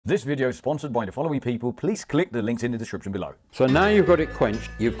This video is sponsored by the following people. Please click the links in the description below. So now you've got it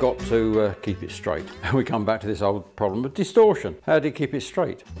quenched, you've got to keep it straight. And we come back to this old problem of distortion. How do you keep it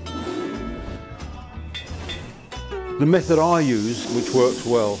straight? The method I use, which works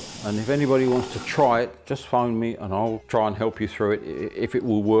well, and if anybody wants to try it, just phone me and I'll try and help you through it if it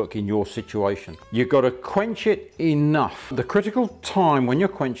will work in your situation. You've got to quench it enough. The critical time when you're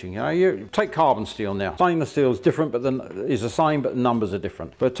quenching, you take carbon steel now. Stainless steel is different, but is the same, but the numbers are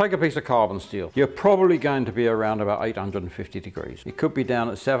different. But take a piece of carbon steel. You're probably going to be around about 850 degrees. It could be down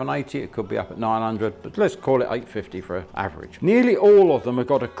at 780, it could be up at 900, but let's call it 850 for average. Nearly all of them have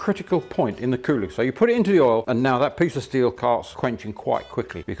got a critical point in the cooling. So you put it into the oil, and now that piece of steel starts quenching quite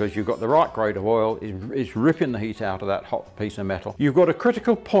quickly because you've got the right grade of oil, it's ripping the heat out of that hot piece of metal. You've got a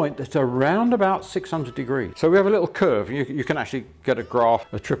critical point that's around about 600 degrees. So we have a little curve. You can actually get a graph,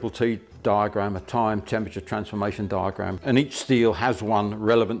 a triple T diagram, a time temperature transformation diagram, and each steel has one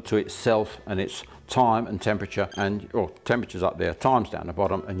relevant to itself and its time and temperature, or temperature's up there, time's down the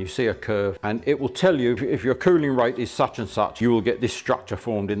bottom, and you see a curve, and it will tell you if your cooling rate is such and such, you will get this structure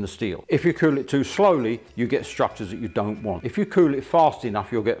formed in the steel. If you cool it too slowly, you get structures that you don't want. If you cool it fast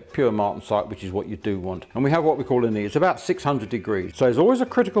enough, you'll get pure martensite, which is what you do want. And we have what we call in here, it's about 600 degrees. So there's always a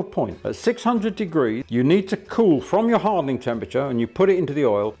critical point. At 600 degrees, you need to cool from your hardening temperature, and you put it into the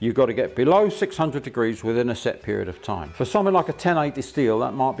oil, you've got to get below 600 degrees within a set period of time. For something like a 1080 steel,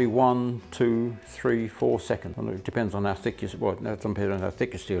 that might be 1, 2, 3, 4 seconds. It depends on how thick well, depends on how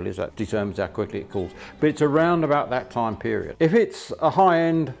thick your steel is. That determines how quickly it cools. But it's around about that time period. If it's a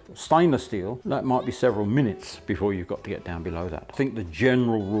high-end stainless steel, that might be several minutes before you've got to get down below that. I think the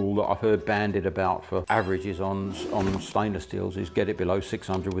general rule that I've heard bandied about for averages on stainless steels is get it below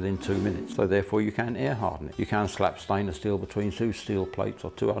 600 within 2 minutes. So therefore you can air harden it. You can slap stainless steel between 2 steel plates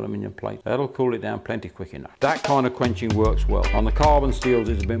or 2 aluminium plates. That'll cool it down plenty quick enough. That kind of quenching works well. On the carbon steels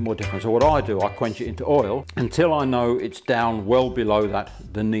it's a bit more different. So what I do, I quench it into oil until I know it's down well below that,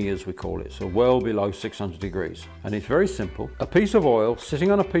 the knee as we call it, so well below 600 degrees. And it's very simple. A piece of oil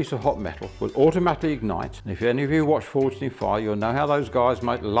sitting on a piece of hot metal will automatically ignite. And if any of you watch Forged in Fire, you'll know how those guys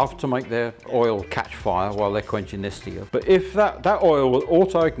love to make their oil catch fire while they're quenching their steel. But if that oil will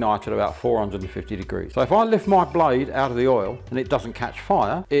auto ignite at about 450 degrees. So if I lift my blade out of the oil and it doesn't catch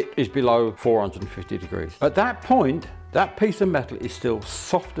fire, it is below 450 degrees. At that point, that piece of metal is still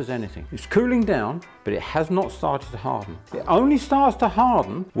soft as anything. It's cooling down, but it has not started to harden. It only starts to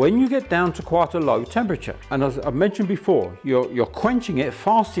harden when you get down to quite a low temperature. And as I've mentioned before, you're quenching it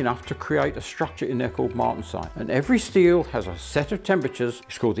fast enough to create a structure in there called martensite. And every steel has a set of temperatures.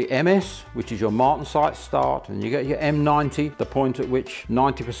 It's called the MS, which is your martensite start, and you get your M90, the point at which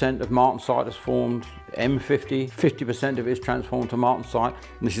 90% of martensite is formed. M50, 50% of it is transformed to martensite,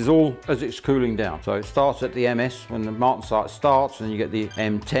 and this is all as it's cooling down. So it starts at the MS when the martensite starts, and you get the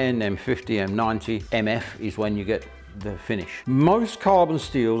M10, M50, M90. MF is when you get the finish. Most carbon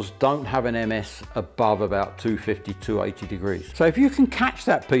steels don't have an MS above about 250, 280 degrees. So if you can catch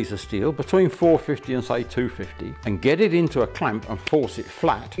that piece of steel between 450 and say 250 and get it into a clamp and force it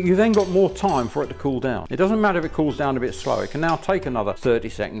flat, you then got more time for it to cool down. It doesn't matter if it cools down a bit slow. It can now take another 30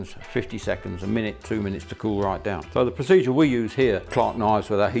 seconds, 50 seconds, a minute, 2 minutes to cool right down. So the procedure we use here, Clarke knives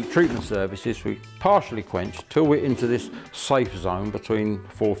with our heat treatment service, is we partially quench till we're into this safe zone between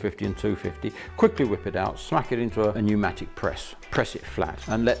 450 and 250, quickly whip it out, smack it into a pneumatic press it flat,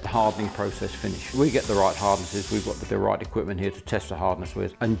 and let the hardening process finish. We get the right hardnesses, we've got the right equipment here to test the hardness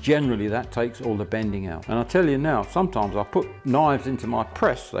with, and generally that takes all the bending out. And I tell you now, sometimes I put knives into my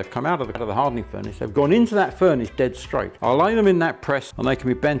press, they've come out of the hardening furnace, they've gone into that furnace dead straight. I lay them in that press and they can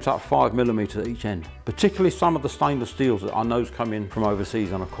be bent up 5mm at each end, particularly some of the stainless steels that I know come in from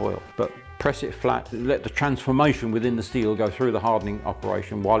overseas on a coil. But press it flat, let the transformation within the steel go through the hardening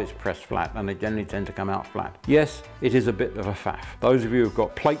operation while it's pressed flat, and they generally tend to come out flat. Yes, it is a bit of a faff. Those of you who've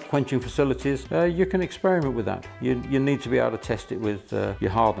got plate quenching facilities, you can experiment with that. You need to be able to test it with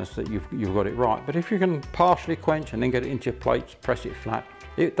your hardness that you've got it right. But if you can partially quench and then get it into your plates, press it flat,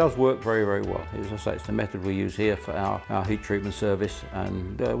 it does work very, very well. As I say, it's the method we use here for our heat treatment service,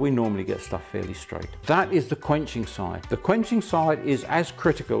 and we normally get stuff fairly straight. That is the quenching side. The quenching side is as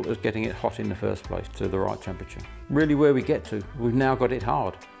critical as getting it hot in the first place to the right temperature. Really where we get to, we've now got it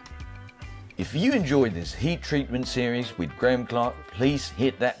hard. If you enjoyed this heat treatment series with Graham Clarke, please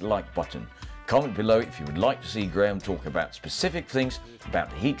hit that like button. Comment below if you would like to see Graham talk about specific things about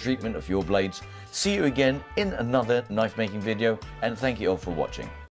the heat treatment of your blades. See you again in another knife making video, and thank you all for watching.